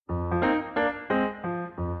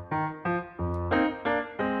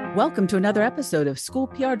Welcome to another episode of School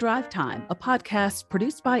PR Drive Time, a podcast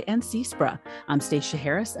produced by NC-SPRA. I'm Stacia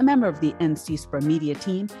Harris, a member of the NC-SPRA media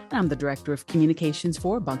team, and I'm the Director of Communications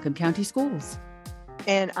for Buncombe County Schools.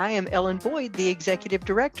 And I am Ellen Boyd, the Executive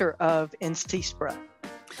Director of NC-SPRA.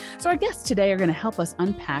 So our guests today are going to help us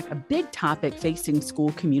unpack a big topic facing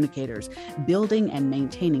school communicators, building and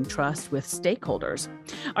maintaining trust with stakeholders.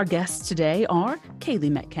 Our guests today are Kaylee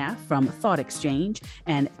Metcalf from Thought Exchange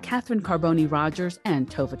and Catherine Carboni-Rogers and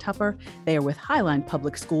Tova Tupper. They are with Highline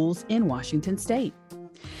Public Schools in Washington State.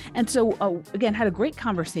 And so, again, had a great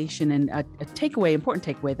conversation, and a important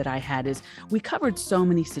takeaway that I had is we covered so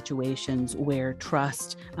many situations where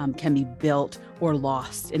trust can be built or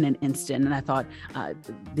lost in an instant. And I thought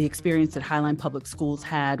the experience that Highline Public Schools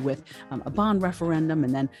had with a bond referendum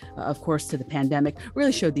and then, of course, to the pandemic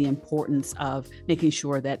really showed the importance of making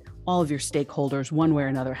sure that all of your stakeholders, one way or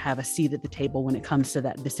another, have a seat at the table when it comes to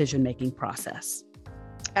that decision-making process.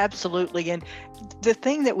 Absolutely. And the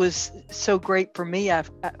thing that was so great for me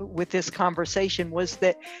with this conversation was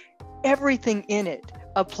that everything in it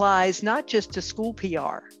applies not just to school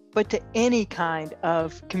PR, but to any kind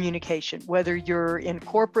of communication, whether you're in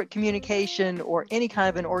corporate communication or any kind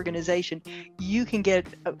of an organization. You can get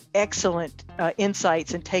excellent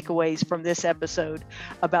insights and takeaways from this episode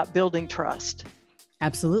about building trust.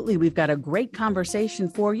 Absolutely. We've got a great conversation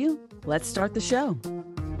for you. Let's start the show.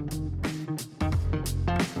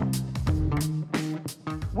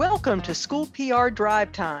 Welcome to School PR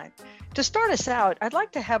Drive Time. To start us out, I'd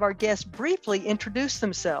like to have our guests briefly introduce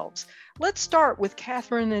themselves. Let's start with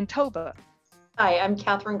Catherine and Tova. Hi, I'm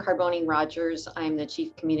Catherine Carboni-Rogers. I'm the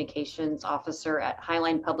Chief Communications Officer at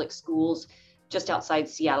Highline Public Schools, just outside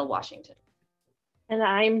Seattle, Washington. And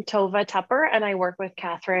I'm Tova Tupper, and I work with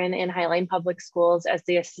Catherine in Highline Public Schools as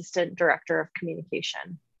the Assistant Director of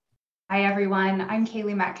Communication. Hi, everyone. I'm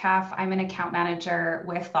Kaylee Metcalf. I'm an account manager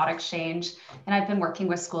with Thought Exchange, and I've been working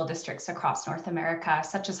with school districts across North America,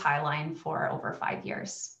 such as Highline, for over 5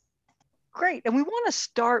 years. Great. And we want to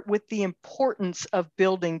start with the importance of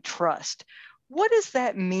building trust. What does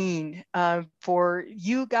that mean for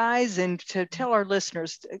you guys, and to tell our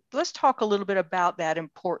listeners? Let's talk a little bit about that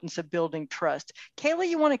importance of building trust. Kaylee,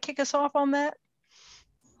 you want to kick us off on that?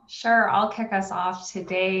 Sure, I'll kick us off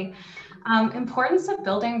today. Importance of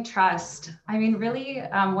building trust. I mean, really,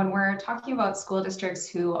 when we're talking about school districts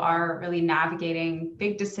who are really navigating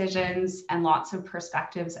big decisions and lots of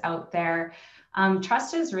perspectives out there,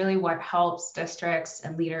 trust is really what helps districts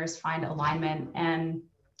and leaders find alignment and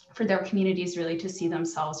for their communities really to see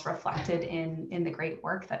themselves reflected in the great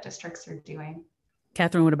work that districts are doing.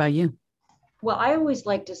 Catherine, what about you? Well, I always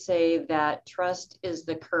like to say that trust is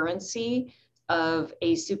the currency of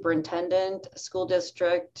a superintendent, a school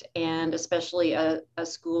district, and especially a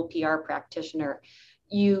school PR practitioner.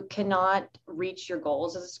 You cannot reach your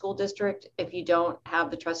goals as a school district if you don't have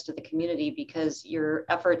the trust of the community, because your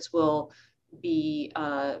efforts will be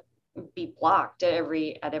blocked at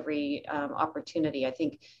every opportunity. I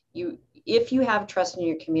think if you have trust in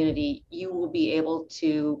your community, you will be able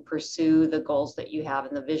to pursue the goals that you have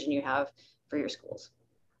and the vision you have for your schools.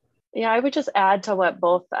 Yeah, I would just add to what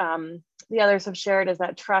both the others have shared, is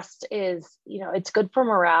that trust is, it's good for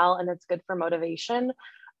morale and it's good for motivation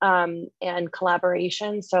and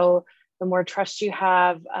collaboration. So the more trust you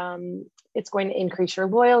have, it's going to increase your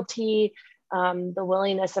loyalty, the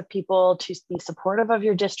willingness of people to be supportive of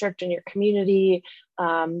your district and your community,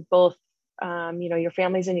 both your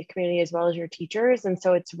families and your community as well as your teachers. And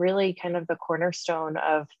so it's really kind of the cornerstone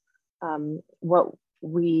of what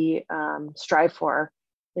we strive for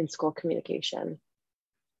in school communication.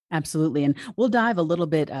 Absolutely. And we'll dive a little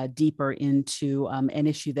bit deeper into an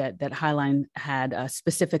issue that Highline had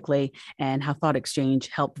specifically, and how Thought Exchange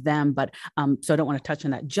helped them. But so I don't want to touch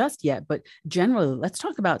on that just yet. But generally, let's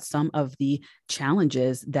talk about some of the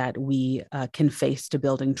challenges that we can face to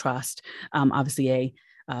building trust. Obviously,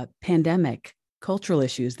 a pandemic, cultural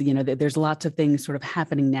issues, there's lots of things sort of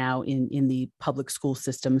happening now in the public school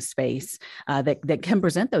system space that can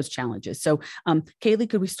present those challenges. So Kaylee,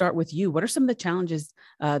 could we start with you? What are some of the challenges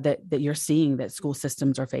that you're seeing that school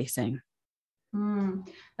systems are facing?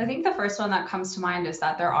 I think the first one that comes to mind is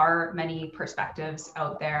that there are many perspectives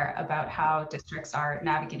out there about how districts are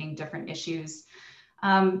navigating different issues.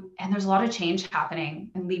 And there's a lot of change happening,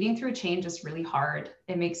 and leading through change is really hard.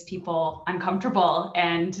 It makes people uncomfortable,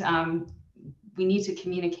 and we need to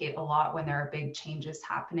communicate a lot when there are big changes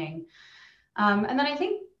happening. And then I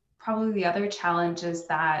think probably the other challenge is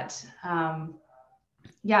that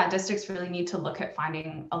Yeah, districts really need to look at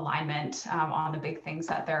finding alignment on the big things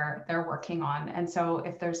that they're working on. And so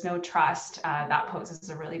if there's no trust, that poses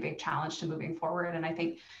a really big challenge to moving forward. And I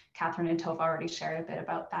think Catherine and Tova already shared a bit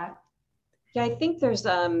about that. Yeah, I think there's,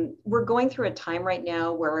 we're going through a time right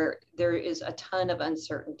now where there is a ton of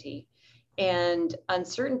uncertainty, and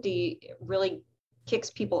uncertainty really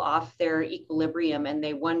kicks people off their equilibrium, and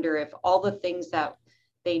they wonder if all the things that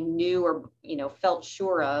they knew or, felt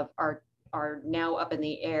sure of are now up in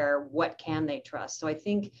the air. What can they trust? So I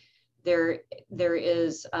think there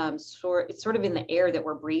is it's sort of in the air that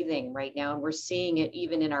we're breathing right now, and we're seeing it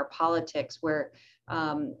even in our politics, where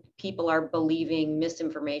people are believing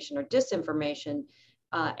misinformation or disinformation.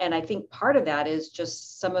 And I think part of that is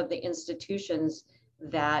just some of the institutions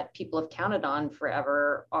that people have counted on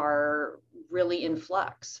forever are really in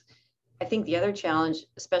flux. I think the other challenge,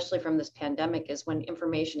 especially from this pandemic, is when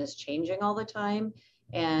information is changing all the time.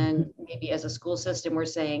 And maybe as a school system, we're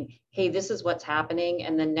saying, hey, this is what's happening.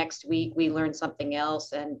 And then next week we learn something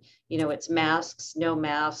else. And, it's masks, no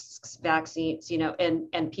masks, vaccines,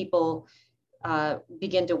 and people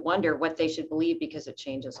begin to wonder what they should believe because it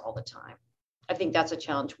changes all the time. I think that's a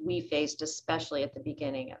challenge we faced, especially at the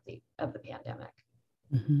beginning of the pandemic.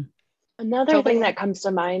 Mm-hmm. Another thing that comes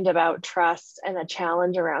to mind about trust and the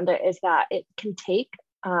challenge around it is that it can take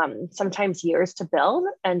sometimes years to build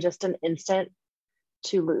and just an instant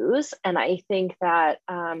to lose. And I think that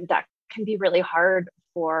that can be really hard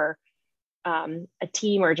for a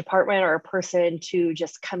team or a department or a person to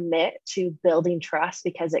just commit to building trust,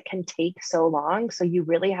 because it can take so long. So you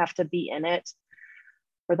really have to be in it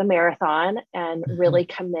for the marathon and really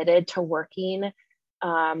committed to working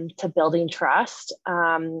to building trust,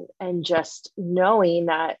 and just knowing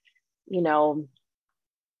that,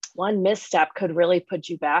 one misstep could really put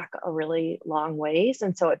you back a really long ways.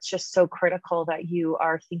 And so it's just so critical that you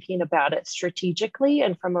are thinking about it strategically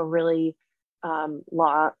and from a really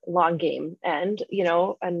long game end,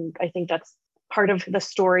 and I think that's part of the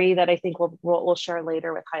story that I think we'll share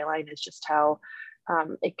later with Highline, is just how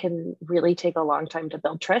it can really take a long time to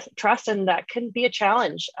build trust, and that can be a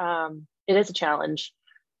challenge. It is a challenge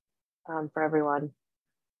for everyone.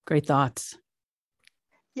 Great thoughts.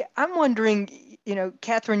 Yeah, I'm wondering,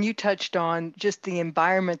 Catherine, you touched on just the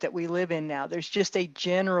environment that we live in now. There's just a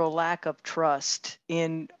general lack of trust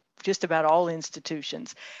in just about all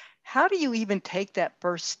institutions. How do you even take that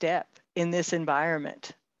first step in this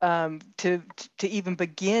environment to even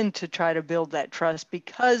begin to try to build that trust?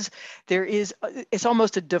 Because it's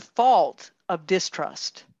almost a default of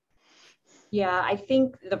distrust. Yeah, I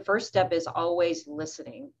think the first step is always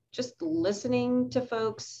listening, just listening to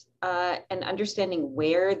folks and understanding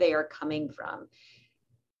where they are coming from.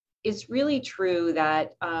 It's really true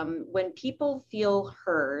that when people feel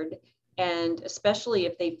heard, and especially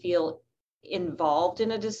if they feel involved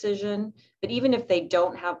in a decision, but even if they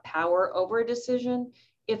don't have power over a decision,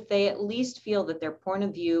 if they at least feel that their point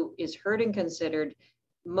of view is heard and considered,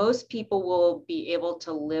 most people will be able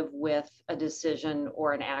to live with a decision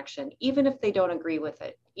or an action, even if they don't agree with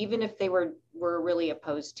it, even if they were really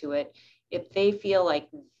opposed to it. If they feel like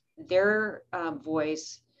their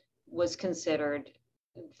voice was considered,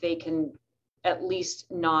 they can at least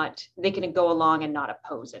they can go along and not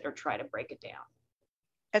oppose it or try to break it down.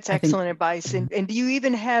 That's excellent advice. And do you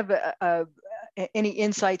even have any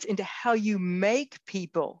insights into how you make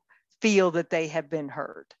people feel that they have been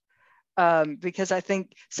heard? Because I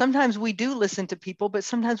think sometimes we do listen to people, but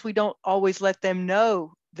sometimes we don't always let them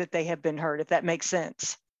know that they have been heard, if that makes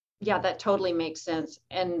sense. Yeah, that totally makes sense.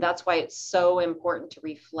 And that's why it's so important to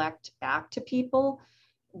reflect back to people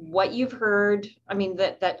what you've heard. I mean,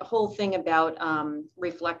 that whole thing about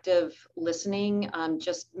reflective listening,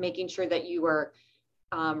 just making sure that you are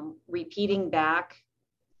repeating back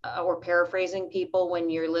or paraphrasing people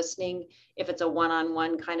when you're listening, if it's a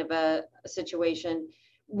one-on-one kind of a situation.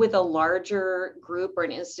 With a larger group or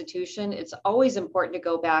an institution, it's always important to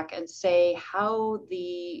go back and say how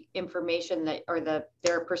the information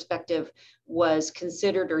their perspective was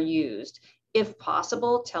considered or used. If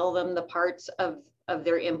possible, tell them the parts of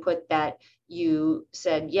their input that you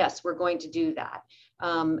said, yes, we're going to do that.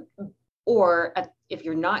 Or if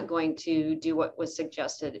you're not going to do what was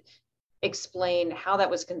suggested, explain how that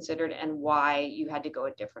was considered and why you had to go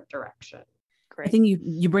a different direction. Great. I think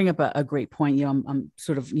you bring up a great point. I'm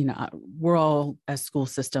sort of, we're all, as school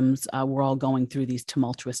systems, we're all going through these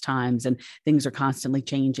tumultuous times, and things are constantly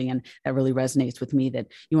changing. And that really resonates with me, that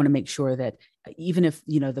you want to make sure that even if,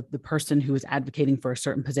 the person who is advocating for a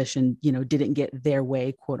certain position, didn't get their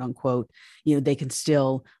way, quote unquote, they can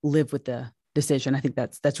still live with the decision. I think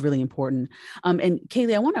that's really important. And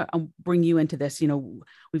Kaylee, I want to bring you into this.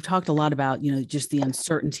 We've talked a lot about, just the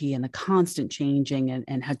uncertainty and the constant changing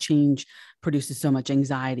and how change produces so much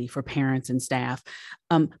anxiety for parents and staff.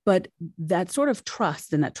 But that sort of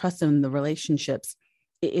trust and that trust in the relationships,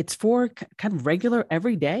 it's for kind of regular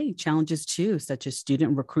everyday challenges too, such as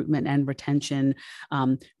student recruitment and retention,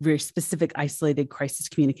 very specific isolated crisis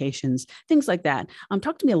communications, things like that.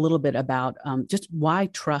 Talk to me a little bit about just why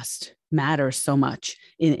trust matters so much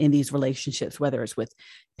in these relationships, whether it's with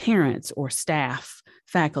parents or staff,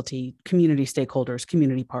 faculty, community stakeholders,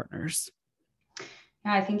 community partners.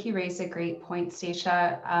 Yeah, I think you raised a great point,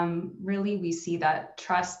 Stacia. Really, we see that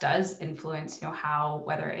trust does influence, how,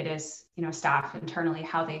 whether it is, staff internally,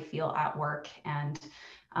 how they feel at work, and,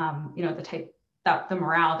 the type that the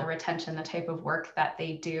morale, the retention, the type of work that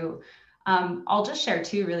they do. I'll just share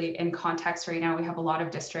too, really in context right now, we have a lot of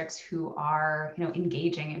districts who are,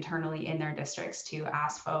 engaging internally in their districts to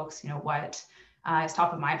ask folks, what is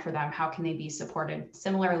top of mind for them, how can they be supported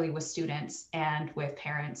similarly with students and with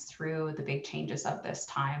parents through the big changes of this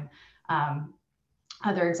time.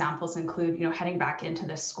 Other examples include, heading back into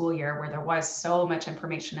this school year where there was so much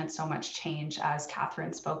information and so much change, as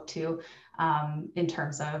Catherine spoke to, in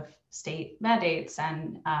terms of state mandates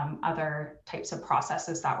and other types of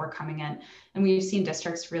processes that were coming in. And we've seen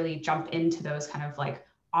districts really jump into those kind of like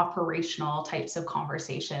operational types of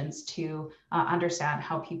conversations to understand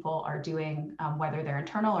how people are doing, whether they're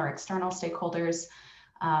internal or external stakeholders,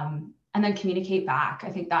 and then communicate back. I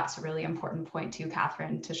think that's a really important point too,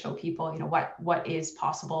 Catherine, to show people, what is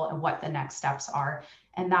possible and what the next steps are.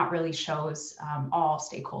 And that really shows all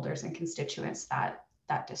stakeholders and constituents that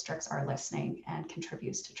districts are listening and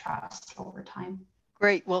contributes to trust over time.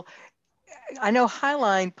 Great. Well, I know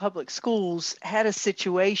Highline Public Schools had a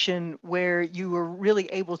situation where you were really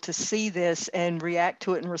able to see this and react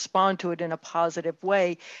to it and respond to it in a positive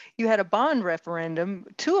way. You had a bond referendum,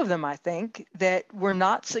 2 of them, I think, that were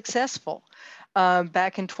not successful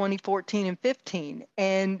back in 2014 and 15.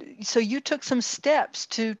 And so you took some steps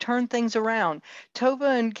to turn things around.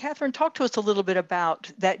 Tova and Catherine, talk to us a little bit about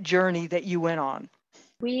that journey that you went on.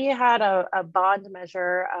 We had a bond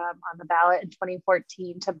measure on the ballot in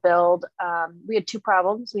 2014 to build. We had 2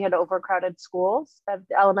 problems. We had overcrowded schools at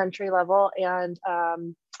the elementary level, and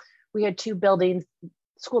we had 2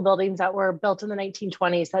 school buildings that were built in the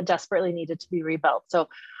 1920s that desperately needed to be rebuilt. So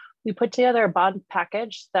we put together a bond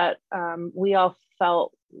package that we all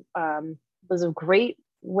felt was a great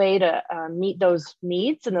way to meet those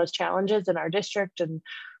needs and those challenges in our district. And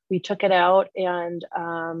we took it out, and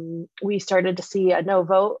we started to see a no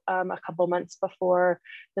vote a couple months before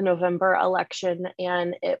the November election,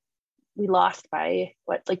 and we lost by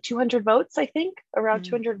 200 votes, I think, around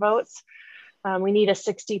 200 votes. We need a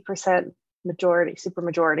 60% majority,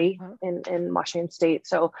 supermajority in Washington State.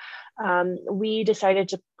 So we decided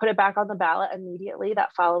to put it back on the ballot immediately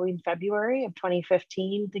that following February of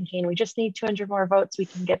 2015, thinking we just need 200 more votes, we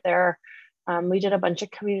can get there. We did a bunch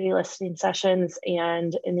of community listening sessions,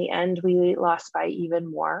 and in the end, we lost by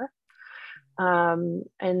even more.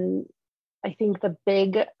 And I think the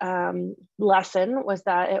big lesson was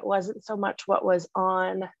that it wasn't so much what was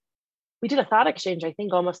on. We did a thought exchange, I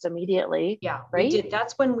think, almost immediately. Yeah, right. We did.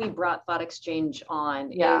 That's when we brought thought exchange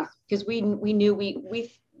on. Yeah, because we knew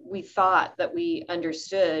we thought that we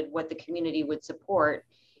understood what the community would support,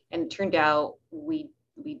 and it turned out we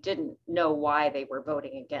didn't know why they were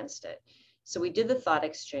voting against it. So we did the thought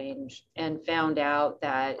exchange and found out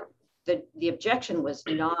that the objection was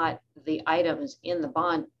not the items in the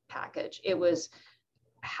bond package. It was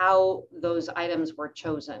how those items were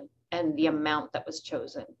chosen and the amount that was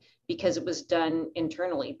chosen, because it was done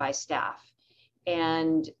internally by staff.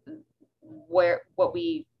 And what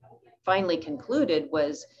we finally concluded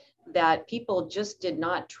was that people just did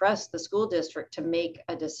not trust the school district to make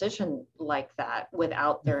a decision like that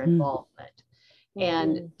without their involvement.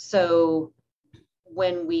 And so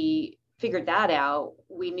when we figured that out,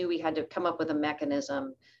 we knew we had to come up with a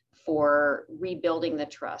mechanism for rebuilding the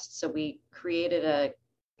trust. So we created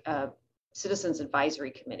a citizens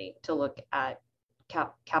advisory committee to look at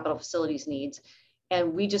capital facilities needs.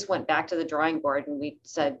 And we just went back to the drawing board and we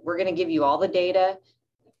said, we're going to give you all the data.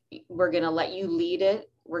 We're going to let you lead it.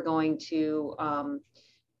 We're going to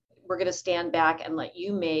stand back and let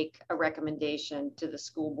you make a recommendation to the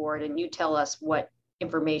school board, and you tell us what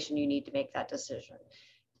information you need to make that decision.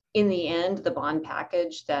 In the end, the bond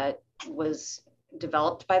package that was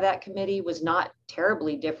developed by that committee was not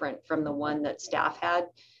terribly different from the one that staff had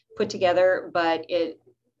put together, but it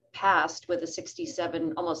passed with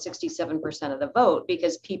almost 67% of the vote,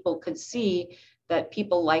 because people could see that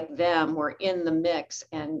people like them were in the mix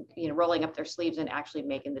and, rolling up their sleeves and actually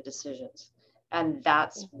making the decisions. And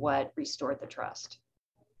that's what restored the trust.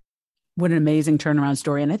 What an amazing turnaround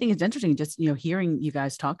story. And I think it's interesting just, hearing you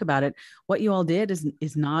guys talk about it. What you all did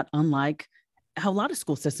is not unlike how a lot of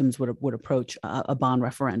school systems would approach a bond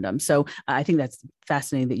referendum. So I think that's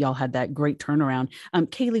fascinating that y'all had that great turnaround.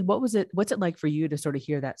 Kaylee, what's it like for you to sort of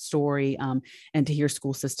hear that story and to hear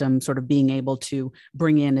school systems sort of being able to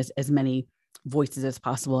bring in as many voices as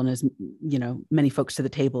possible and as, many folks to the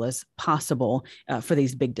table as possible for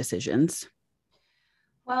these big decisions?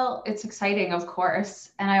 Well, it's exciting, of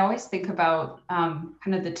course. And I always think about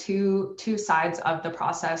kind of the two sides of the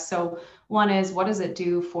process. So one is, what does it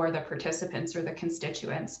do for the participants or the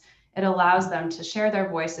constituents? It allows them to share their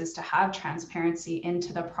voices, to have transparency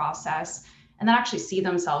into the process, and then actually see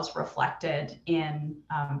themselves reflected in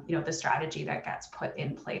the strategy that gets put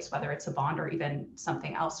in place, whether it's a bond or even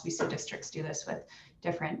something else. We see districts do this with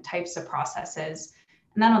different types of processes.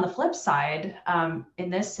 And then on the flip side, in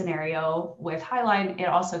this scenario with Highline, it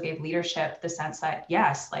also gave leadership the sense that,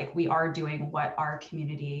 yes, like we are doing what our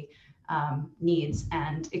community needs.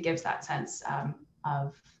 And it gives that sense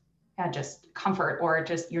of just comfort, or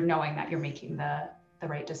just you're knowing that you're making the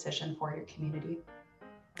right decision for your community.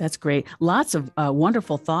 That's great. Lots of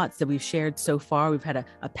wonderful thoughts that we've shared so far. We've had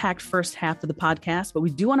a packed first half of the podcast, but we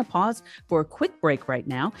do want to pause for a quick break right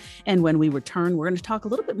now. And when we return, we're going to talk a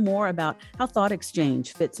little bit more about how Thought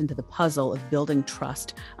Exchange fits into the puzzle of building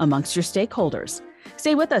trust amongst your stakeholders.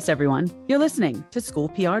 Stay with us, everyone. You're listening to School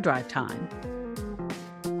PR Drive Time.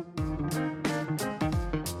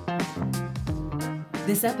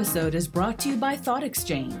 This episode is brought to you by Thought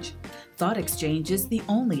Exchange. Thought Exchange is the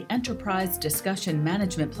only enterprise discussion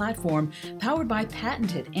management platform powered by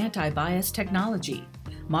patented anti-bias technology.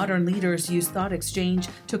 Modern leaders use Thought Exchange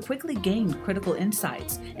to quickly gain critical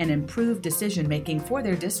insights and improve decision-making for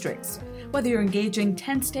their districts. Whether you're engaging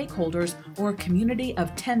 10 stakeholders or a community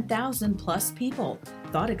of 10,000 plus people,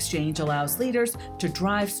 Thought Exchange allows leaders to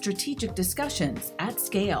drive strategic discussions at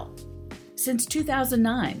scale. Since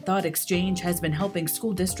 2009, Thought Exchange has been helping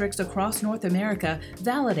school districts across North America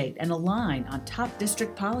validate and align on top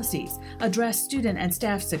district policies, address student and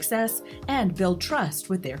staff success, and build trust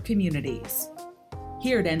with their communities.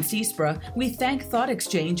 Here at NCSPRA, we thank Thought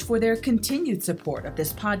Exchange for their continued support of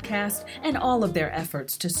this podcast and all of their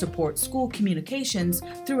efforts to support school communications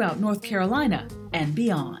throughout North Carolina and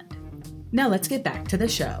beyond. Now let's get back to the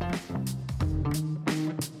show.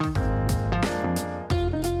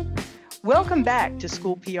 Welcome back to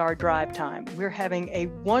School PR Drive Time. We're having a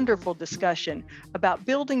wonderful discussion about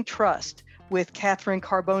building trust with Catherine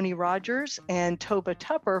Carboni Rogers and Tova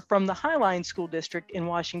Tupper from the Highline School District in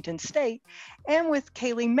Washington State, and with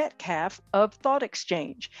Kaylee Metcalf of Thought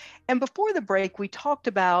Exchange. And before the break, we talked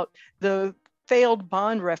about the failed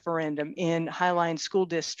bond referendum in Highline School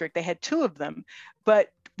District. They had two of them,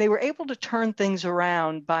 but they were able to turn things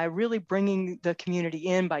around by really bringing the community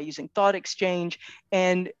in, by using Thought Exchange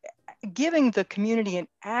and giving the community an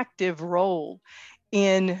active role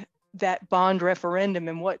in that bond referendum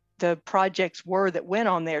and what the projects were that went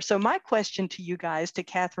on there. So my question to you guys, to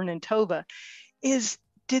Catherine and Tova, is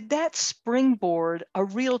did that springboard a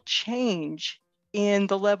real change in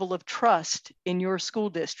the level of trust in your school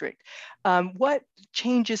district? What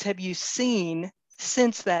changes have you seen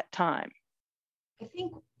since that time? I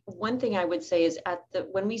think one thing I would say is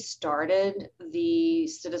when we started the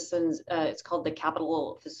citizens, it's called the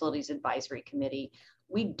Capital Facilities Advisory Committee,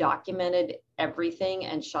 we documented everything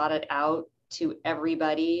and shot it out to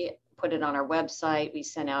everybody, put it on our website. We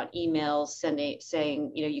sent out emails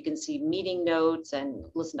saying, you can see meeting notes and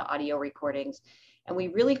listen to audio recordings. And we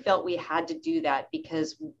really felt we had to do that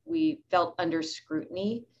because we felt under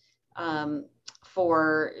scrutiny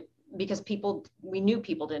because we knew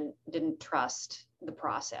people didn't trust the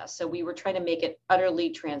process. So we were trying to make it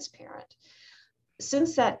utterly transparent.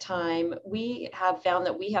 Since that time, we have found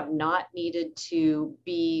that we have not needed to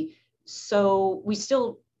be we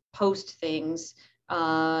still post things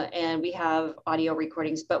and we have audio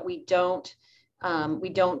recordings, but we don't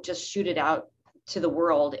just shoot it out to the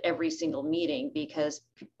world every single meeting, because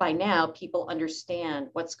by now people understand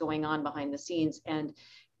what's going on behind the scenes, and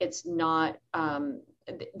it's not,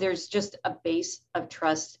 there's just a base of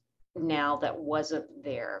trust now that wasn't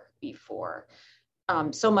there before.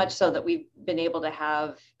 So much so that we've been able to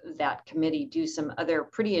have that committee do some other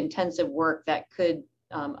pretty intensive work that could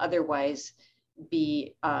otherwise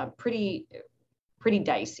be pretty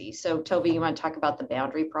dicey. So Tova, you want to talk about the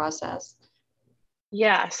boundary process?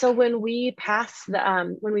 Yeah. So when we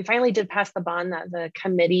finally did pass the bond that the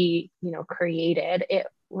committee, created, it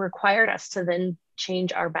required us to then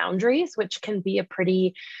change our boundaries, which can be a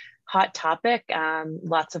pretty hot topic,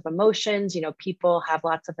 lots of emotions, people have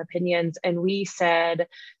lots of opinions. And we said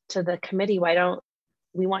to the committee,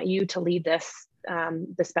 we want you to lead this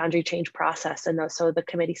boundary change process. And so the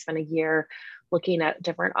committee spent a year looking at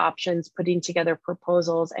different options, putting together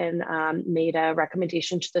proposals, and made a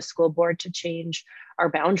recommendation to the school board to change our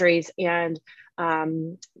boundaries. And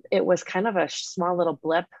it was kind of a small little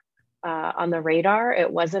blip on the radar.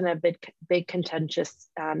 It wasn't a big contentious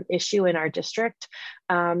issue in our district.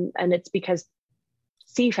 And it's because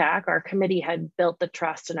CFAC, our committee, had built the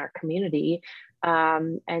trust in our community.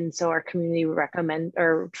 And so our community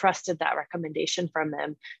trusted that recommendation from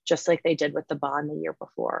them, just like they did with the bond the year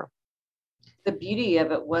before. The beauty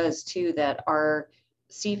of it was too that our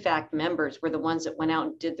CFAC members were the ones that went out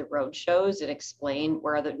and did the road shows and explained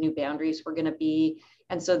where the new boundaries were going to be.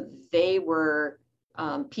 And so they were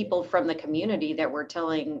people from the community that were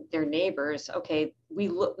telling their neighbors, okay, we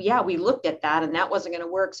looked at that and that wasn't going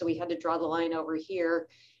to work. So we had to draw the line over here.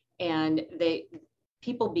 And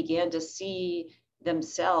people began to see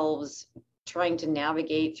themselves trying to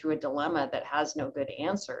navigate through a dilemma that has no good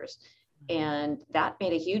answers. And that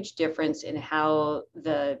made a huge difference in how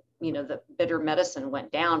the bitter medicine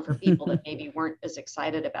went down for people that maybe weren't as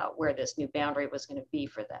excited about where this new boundary was going to be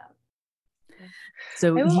for them.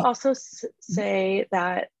 So I will also say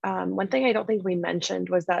that one thing I don't think we mentioned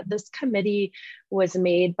was that this committee was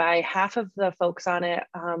made by half of the folks on it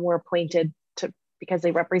were appointed because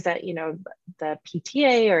they represent, the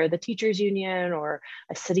PTA or the teachers union or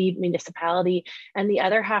a city municipality, and the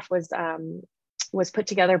other half was put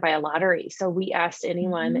together by a lottery. So we asked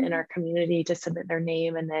anyone in our community to submit their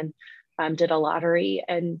name, and then did a lottery.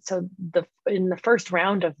 And so in the first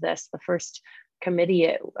round of this, the first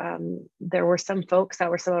committee, there were some folks that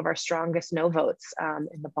were some of our strongest no votes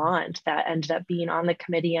in the bond that ended up being on the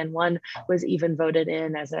committee, and one was even voted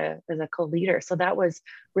in as a co-leader. So that was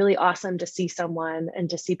really awesome to see someone and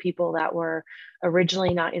to see people that were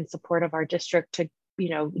originally not in support of our district to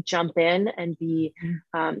jump in and be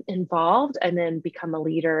involved and then become a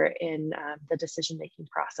leader in the decision-making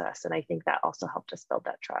process. And I think that also helped us build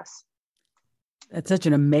that trust. That's such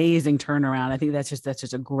an amazing turnaround. I think that's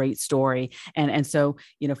just a great story. And so,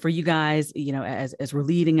 for you guys, as we're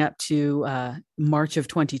leading up to March of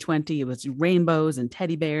 2020, it was rainbows and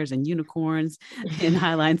teddy bears and unicorns in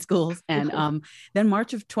Highline schools. And then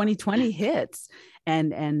March of 2020 hits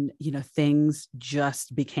and things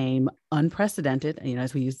just became unprecedented,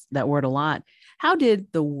 as we use that word a lot. How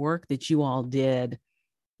did the work that you all did,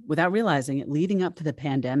 without realizing it, leading up to the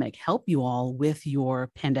pandemic, help you all with your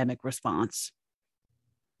pandemic response?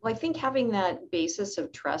 Well, I think having that basis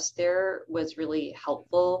of trust there was really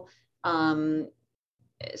helpful,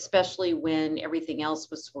 especially when everything else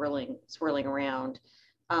was swirling around.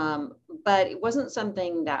 But it wasn't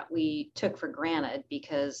something that we took for granted,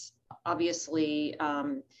 because obviously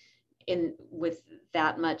with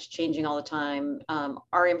that much changing all the time,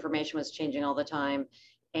 our information was changing all the time,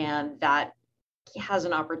 and that has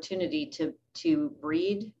an opportunity to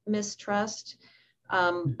breed mistrust.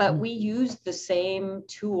 But we used the same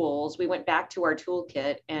tools. We went back to our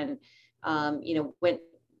toolkit and,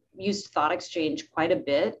 used Thought Exchange quite a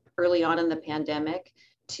bit early on in the pandemic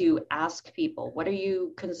to ask people, what are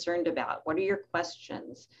you concerned about? What are your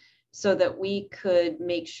questions? So that we could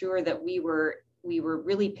make sure that we were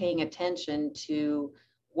really paying attention to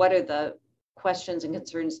what are the questions and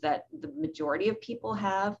concerns that the majority of people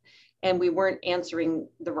have. And we weren't answering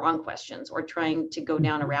the wrong questions or trying to go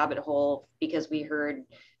down a rabbit hole because we heard,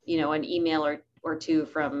 an email or two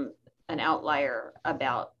from an outlier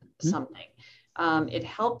about something. It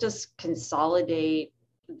helped us consolidate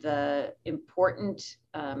the important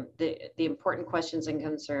questions and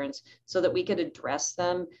concerns so that we could address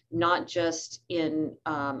them, not just in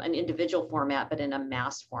an individual format, but in a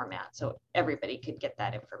mass format, so everybody could get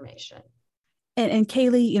that information. And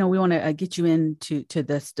Kaylee, we want to get you into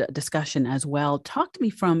this discussion as well. Talk to me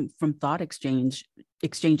from Thought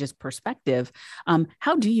Exchange's perspective.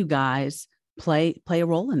 How do you guys play a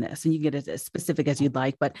role in this? And you get as specific as you'd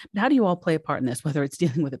like, but how do you all play a part in this, whether it's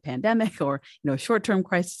dealing with a pandemic or a short-term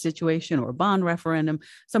crisis situation or a bond referendum,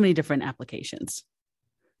 so many different applications?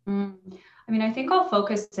 I think I'll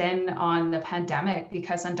focus in on the pandemic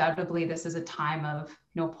because undoubtedly this is a time of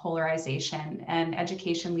polarization, and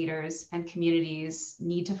education leaders and communities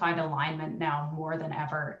need to find alignment now more than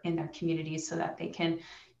ever in their communities so that they can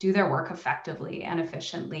do their work effectively and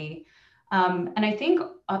efficiently. And I think,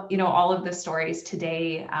 all of the stories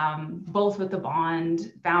today, both with the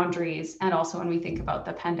bond boundaries and also when we think about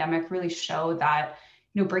the pandemic, really show that,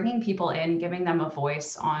 bringing people in, giving them a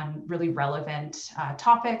voice on really relevant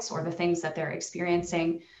topics or the things that they're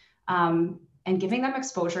experiencing, and giving them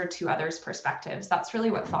exposure to others' perspectives. That's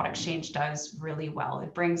really what Thought Exchange does really well.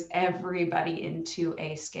 It brings everybody into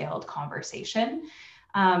a scaled conversation.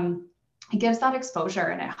 It gives that exposure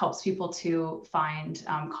and it helps people to find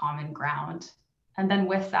common ground. And then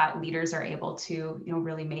with that, leaders are able to,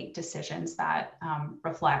 really make decisions that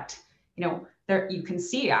reflect, there you can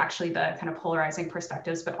see actually the kind of polarizing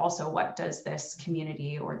perspectives, but also what does this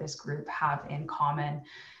community or this group have in common?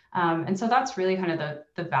 And so that's really kind of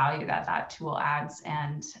the value that tool adds,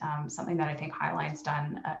 and something that I think Highline's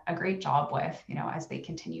done a great job with, as they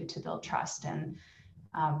continue to build trust and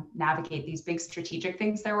navigate these big strategic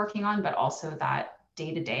things they're working on, but also that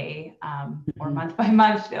day to day or month by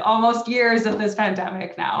month, almost years of this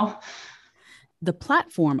pandemic now. The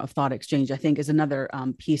platform of Thought Exchange, I think, is another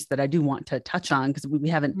piece that I do want to touch on, because we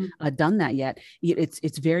haven't done that yet.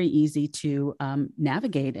 It's very easy to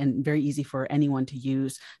navigate and very easy for anyone to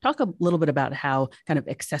use. Talk a little bit about how kind of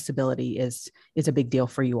accessibility is a big deal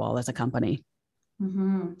for you all as a company.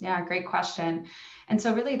 Yeah, great question. And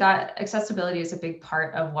so really that accessibility is a big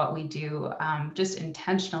part of what we do, just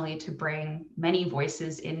intentionally to bring many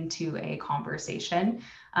voices into a conversation.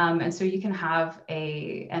 And so you can have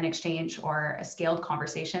an exchange or a scaled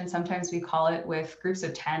conversation. Sometimes we call it with groups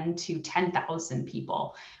of 10 to 10,000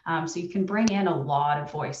 people. So you can bring in a lot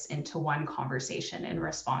of voice into one conversation in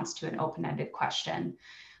response to an open-ended question.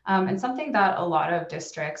 And something that a lot of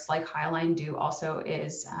districts like Highline do also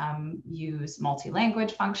is use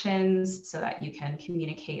multi-language functions so that you can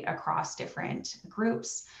communicate across different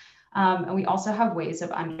groups. And we also have ways of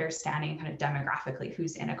understanding kind of demographically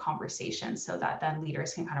who's in a conversation, so that then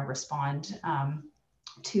leaders can kind of respond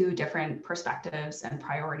to different perspectives and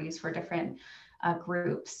priorities for different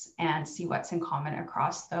groups and see what's in common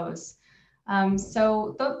across those.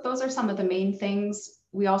 So those are some of the main things.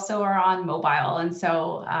 We also are on mobile, and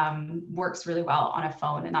so works really well on a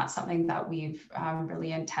phone. And that's something that we've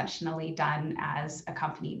really intentionally done as a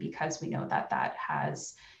company, because we know that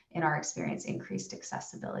has, in our experience, increased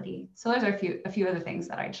accessibility. So those are a few other things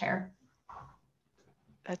that I'd share.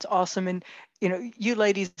 That's awesome. And, you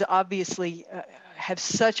ladies obviously have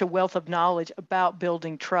such a wealth of knowledge about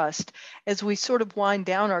building trust. As we sort of wind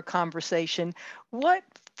down our conversation, what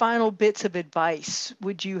final bits of advice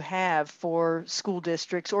would you have for school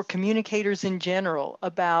districts or communicators in general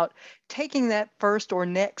about taking that first or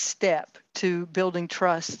next step to building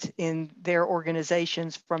trust in their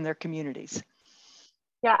organizations from their communities?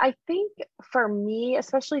 Yeah, I think for me,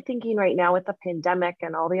 especially thinking right now with the pandemic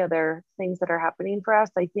and all the other things that are happening for us,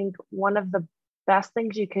 I think one of the best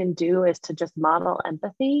things you can do is to just model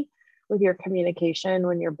empathy with your communication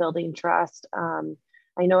when you're building trust.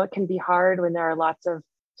 I know it can be hard when there are lots of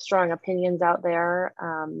strong opinions out there,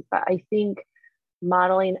 but I think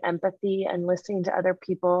modeling empathy and listening to other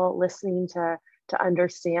people, listening to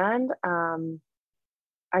understand,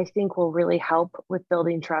 I think will really help with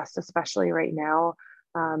building trust, especially right now.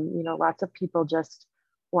 Lots of people just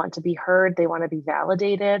want to be heard. They want to be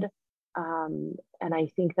validated. And I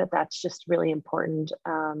think that's just really important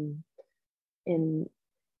in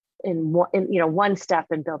one step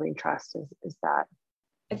in building trust is that.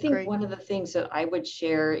 I think Great. One of the things that I would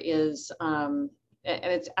share is, and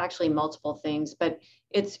it's actually multiple things, but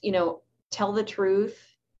it's, tell the truth,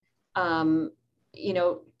 tell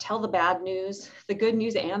the bad news, the good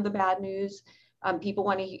news and the bad news. People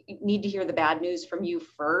need to hear the bad news from you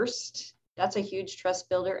first. That's a huge trust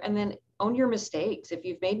builder. And then own your mistakes. If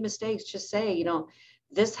you've made mistakes, just say,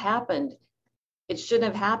 this happened. It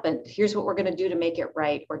shouldn't have happened. Here's what we're going to do to make it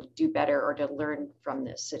right, or to do better, or to learn from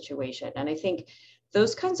this situation. And I think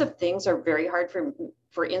those kinds of things are very hard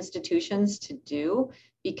for institutions to do,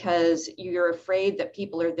 because you're afraid that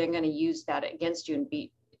people are then going to use that against you and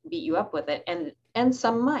beat you up with it. And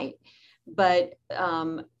some might. But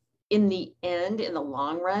in the end, in the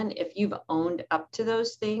long run, if you've owned up to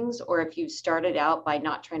those things, or if you've started out by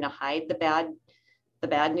not trying to hide the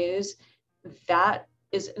bad news, that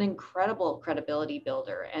is an incredible credibility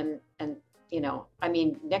builder. And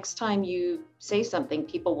next time you say something,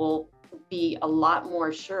 people will be a lot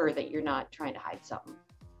more sure that you're not trying to hide something.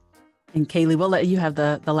 And Kaylee, we'll let you have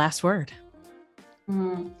the last word.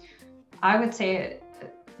 I would say it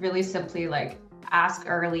really simply, ask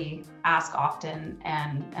early, ask often,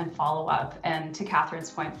 and follow up. And to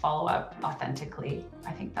Catherine's point, follow up authentically.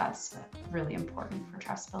 I think that's really important for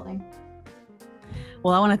trust building.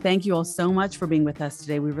 Well, I want to thank you all so much for being with us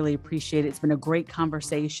today. We really appreciate it. It's been a great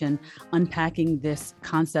conversation unpacking this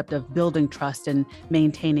concept of building trust and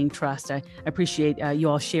maintaining trust. I appreciate you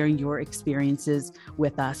all sharing your experiences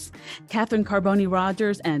with us. Catherine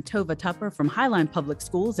Carboni-Rogers and Tova Tupper from Highline Public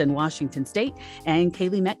Schools in Washington State, and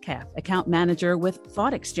Kaylee Metcalf, Account Manager with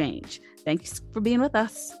Thought Exchange. Thanks for being with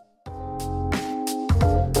us.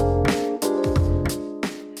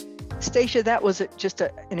 Stacia, that was just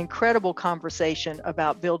an incredible conversation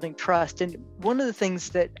about building trust. And one of the things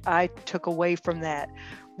that I took away from that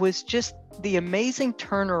was just the amazing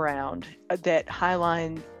turnaround that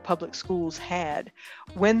Highline Public Schools had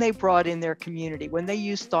when they brought in their community, when they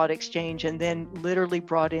used Thought Exchange and then literally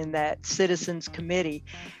brought in that citizens committee.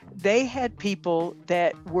 They had people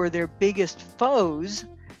that were their biggest foes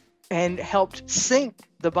and helped sink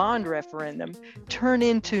the bond referendum, turn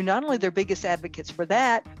into not only their biggest advocates for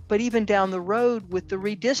that, but even down the road with the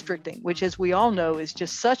redistricting, which, as we all know, is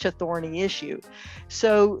just such a thorny issue.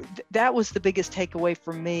 So that was the biggest takeaway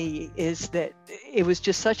for me, is that it was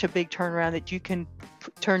just such a big turnaround that you can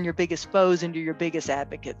turn your biggest foes into your biggest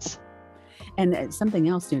advocates. And something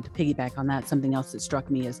else, to piggyback on that, something else that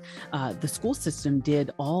struck me is the school system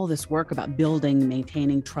did all this work about building,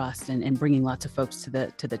 maintaining trust, and bringing lots of folks to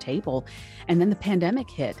the table. And then the pandemic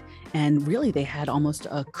hit, and really they had almost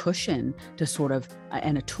a cushion to sort of,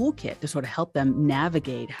 and a toolkit to sort of help them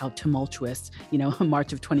navigate how tumultuous,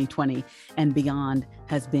 March of 2020 and beyond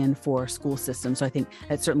has been for school systems. So I think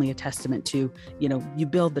that's certainly a testament to, you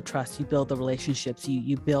build the trust, you build the relationships,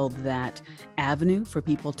 you build that avenue for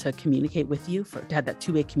people to communicate with you, to have that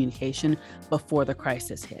two-way communication before the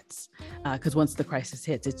crisis hits. Because once the crisis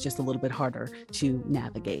hits, it's just a little bit harder to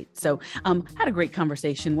navigate. So had a great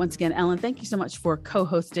conversation. Once again, Ellen, thank you so much for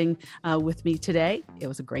co-hosting with me today. It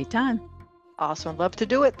was a great time. Awesome. Love to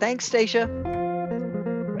do it. Thanks, Stacia.